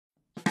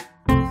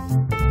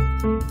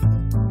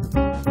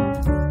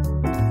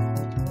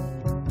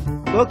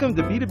Welcome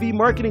to B2B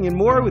Marketing and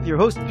More with your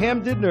host,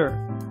 Pam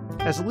Didner.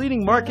 As a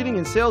leading marketing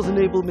and sales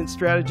enablement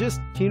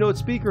strategist, keynote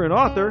speaker, and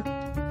author,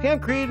 Pam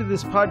created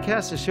this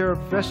podcast to share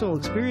professional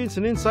experience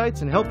and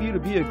insights and help you to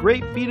be a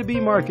great B2B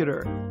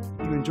marketer.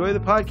 If you enjoy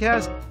the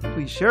podcast,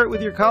 please share it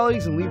with your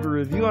colleagues and leave a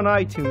review on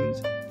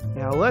iTunes.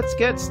 Now let's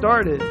get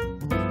started.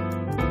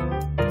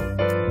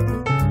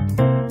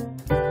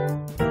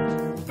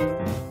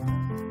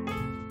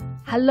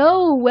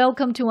 Hello,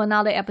 welcome to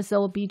another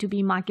episode of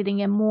B2B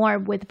Marketing and More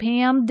with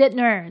Pam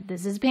Didner.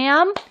 This is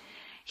Pam.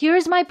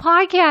 Here's my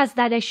podcast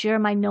that I share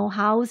my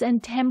know-hows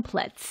and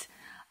templates.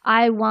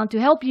 I want to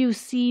help you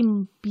see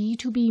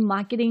B2B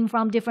marketing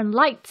from different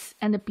lights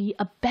and be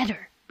a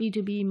better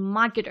B2B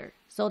marketer.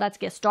 So let's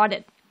get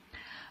started.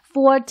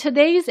 For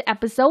today's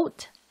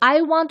episode,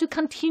 I want to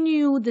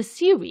continue the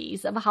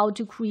series of how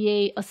to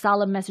create a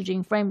solid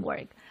messaging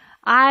framework.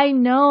 I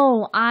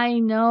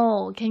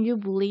know. Can you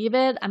believe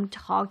it? I'm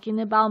talking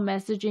about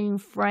messaging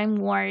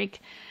framework,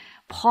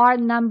 part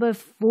number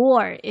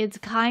 4. It's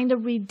kind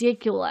of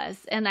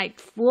ridiculous, and I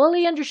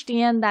fully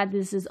understand that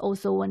this is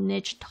also a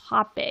niche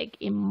topic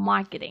in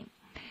marketing.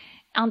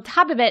 On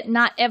top of it,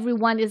 not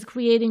everyone is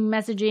creating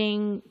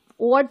messaging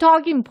or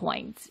talking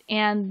points,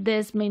 and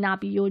this may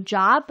not be your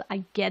job.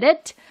 I get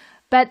it.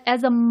 But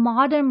as a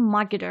modern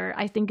marketer,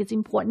 I think it's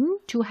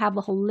important to have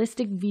a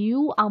holistic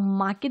view on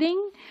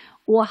marketing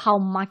or how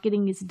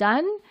marketing is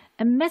done.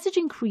 And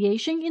messaging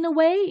creation, in a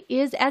way,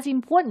 is as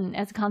important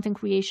as content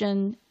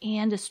creation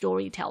and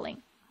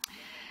storytelling.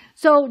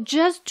 So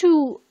just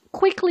to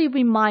quickly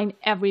remind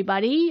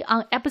everybody,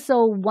 on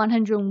episode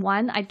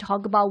 101, I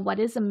talk about what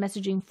is a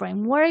messaging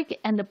framework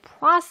and the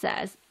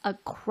process of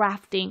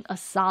crafting a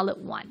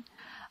solid one.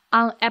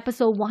 On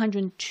episode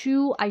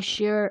 102, I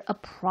share a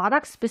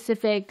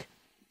product-specific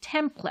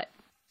template.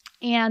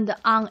 And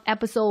on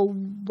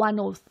episode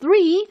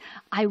 103,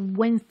 I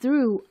went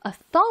through a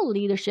thought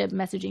leadership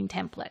messaging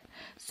template.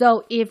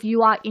 So if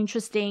you are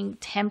interested in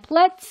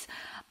templates,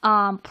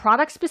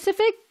 product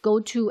specific,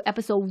 go to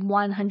episode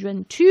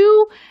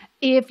 102.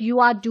 If you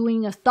are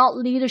doing a thought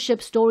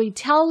leadership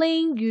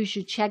storytelling, you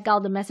should check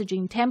out the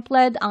messaging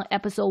template on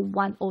episode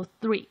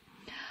 103.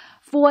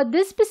 For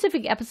this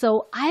specific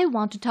episode, I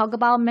want to talk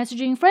about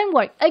messaging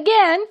framework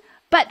again,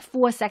 but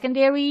for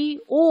secondary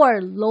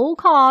or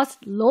low-cost,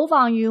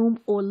 low-volume,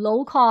 or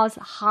low-cost,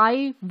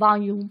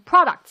 high-volume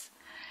products.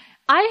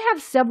 I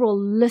have several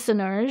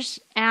listeners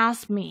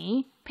ask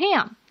me,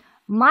 Pam,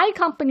 my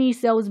company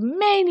sells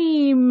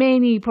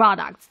many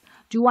products.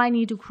 Do I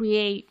need to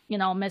create,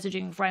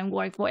 messaging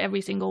framework for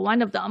every single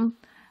one of them?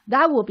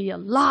 That will be a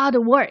lot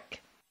of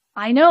work.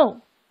 I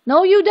know.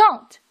 No, you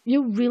don't.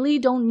 You really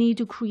don't need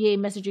to create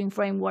messaging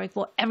framework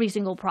for every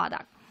single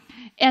product.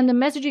 And the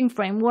messaging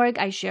framework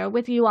I share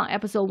with you on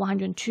episode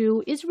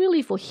 102 is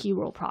really for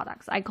hero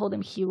products. I call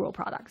them hero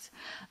products,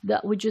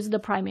 which is the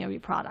primary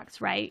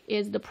products, right?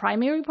 It's the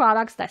primary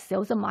products that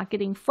sales and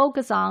marketing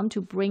focus on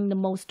to bring the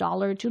most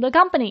dollar to the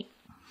company.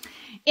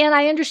 And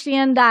I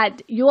understand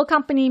that your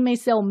company may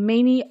sell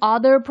many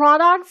other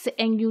products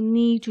and you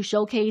need to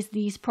showcase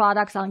these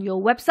products on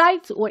your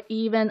websites or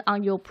even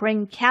on your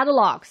print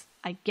catalogs.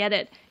 I get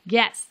it.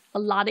 Yes, a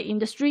lot of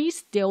industries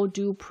still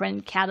do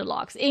print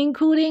catalogs,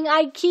 including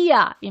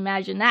IKEA.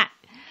 Imagine that.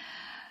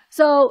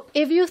 So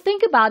if you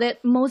think about it,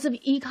 most of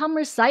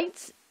e-commerce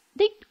sites,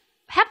 they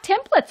have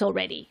templates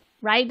already,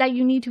 right? That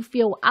you need to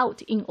fill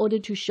out in order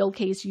to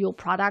showcase your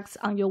products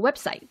on your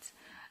websites.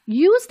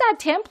 Use that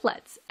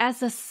templates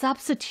as a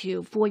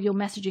substitute for your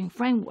messaging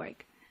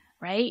framework,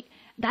 right?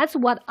 That's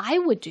what I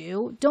would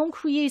do. Don't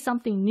create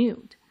something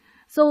new.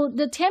 So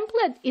the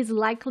template is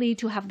likely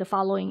to have the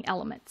following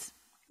elements: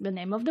 the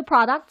name of the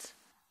product,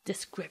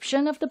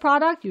 description of the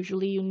product.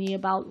 Usually you need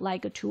about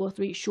like a 2 or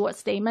 3 short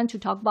statement to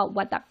talk about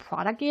what that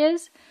product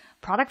is.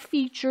 Product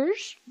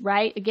features,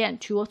 right? Again,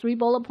 2 or 3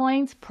 bullet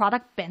points.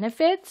 Product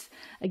benefits,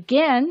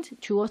 again,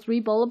 2 or 3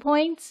 bullet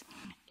points.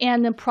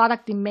 And the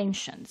product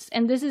dimensions.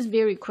 And this is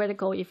very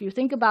critical. If you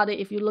think about it,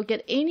 if you look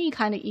at any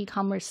kind of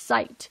e-commerce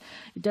site,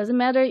 it doesn't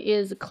matter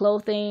is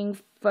clothing,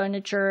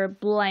 furniture,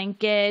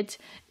 blanket,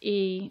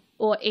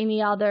 or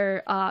any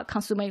other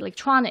consumer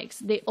electronics,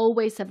 they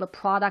always have a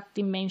product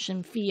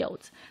dimension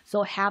field.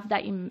 So have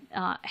that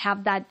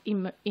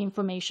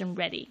information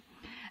ready.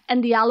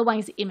 And the other one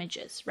is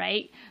images,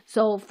 right?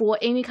 So for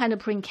any kind of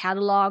print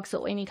catalogs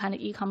or any kind of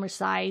e-commerce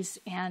sites,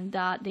 and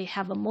they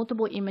have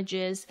multiple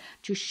images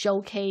to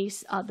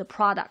showcase the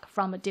product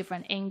from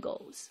different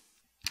angles.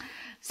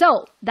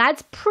 So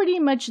that's pretty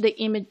much the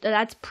image.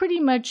 That's pretty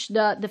much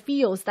the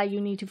fields that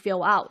you need to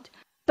fill out.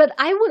 But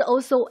I would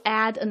also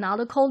add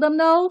another column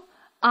though,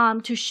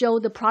 to show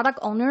the product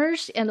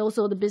owners and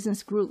also the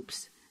business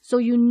groups. So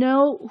you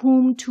know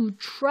whom to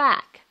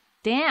track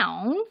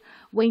down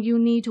when you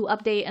need to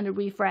update and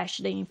refresh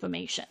the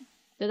information.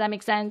 Does that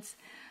make sense?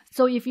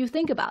 So if you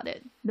think about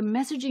it, the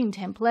messaging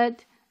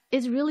template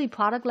is really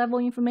product level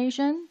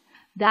information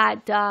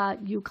that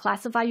you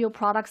classify your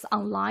products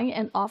online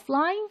and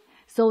offline.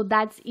 So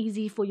that's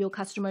easy for your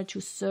customer to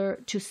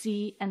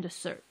see and to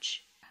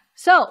search.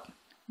 So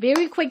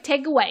very quick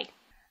takeaway.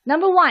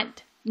 Number 1,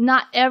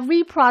 Not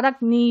every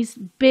product needs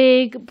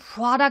big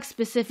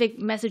product-specific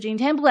messaging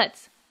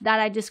templates that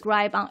I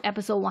described on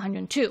episode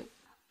 102.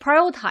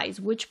 Prioritize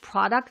which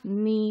product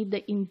need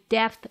the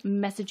in-depth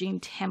messaging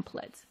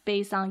templates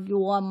based on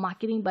your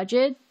marketing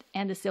budget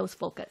and the sales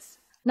focus.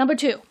 Number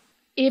 2,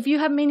 if you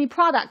have many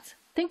products,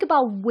 think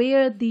about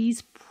where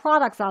these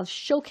products are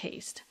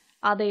showcased.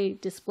 Are they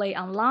displayed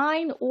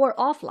online or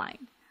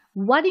offline?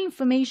 What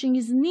information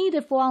is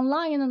needed for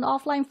online and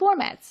offline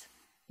formats?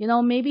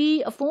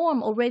 Maybe a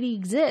form already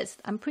exists.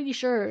 I'm pretty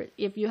sure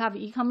if you have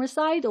an e-commerce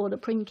site or the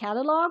print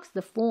catalogs,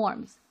 the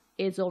forms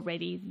is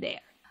already there.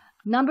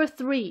 Number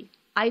 3,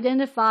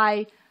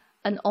 identify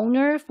an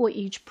owner for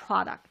each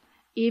product.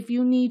 If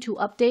you need to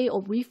update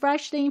or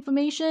refresh the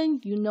information,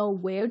 you know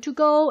where to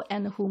go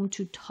and whom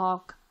to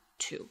talk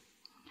to.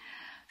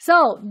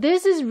 So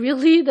this is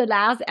really the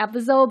last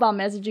episode about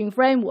messaging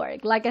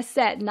framework. Like I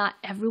said, not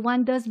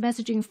everyone does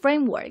messaging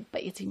framework,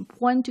 but it's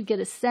important to get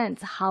a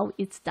sense how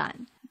it's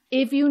done.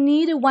 If you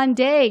need it one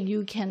day,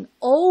 you can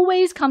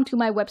always come to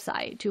my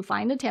website to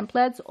find the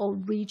templates or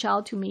reach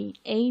out to me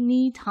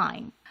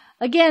anytime.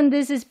 Again,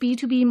 this is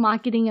B2B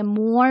Marketing and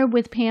More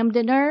with Pam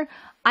Didner.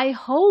 I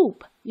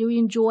hope you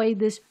enjoy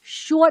this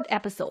short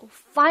episode.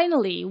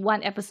 Finally,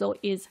 one episode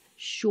is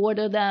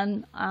shorter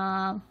than,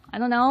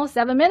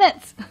 7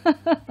 minutes.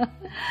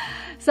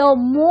 So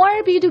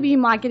more B2B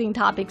marketing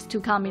topics to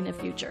come in the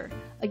future.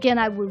 Again,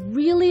 I would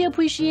really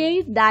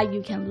appreciate that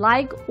you can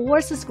like or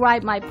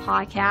subscribe my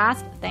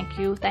podcast. Thank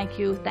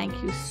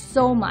you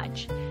so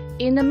much.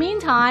 In the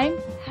meantime,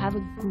 have a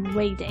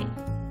great day.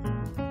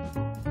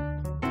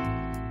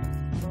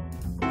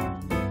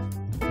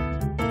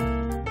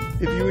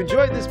 If you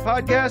enjoyed this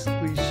podcast,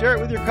 please share it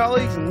with your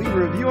colleagues and leave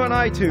a review on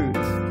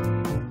iTunes.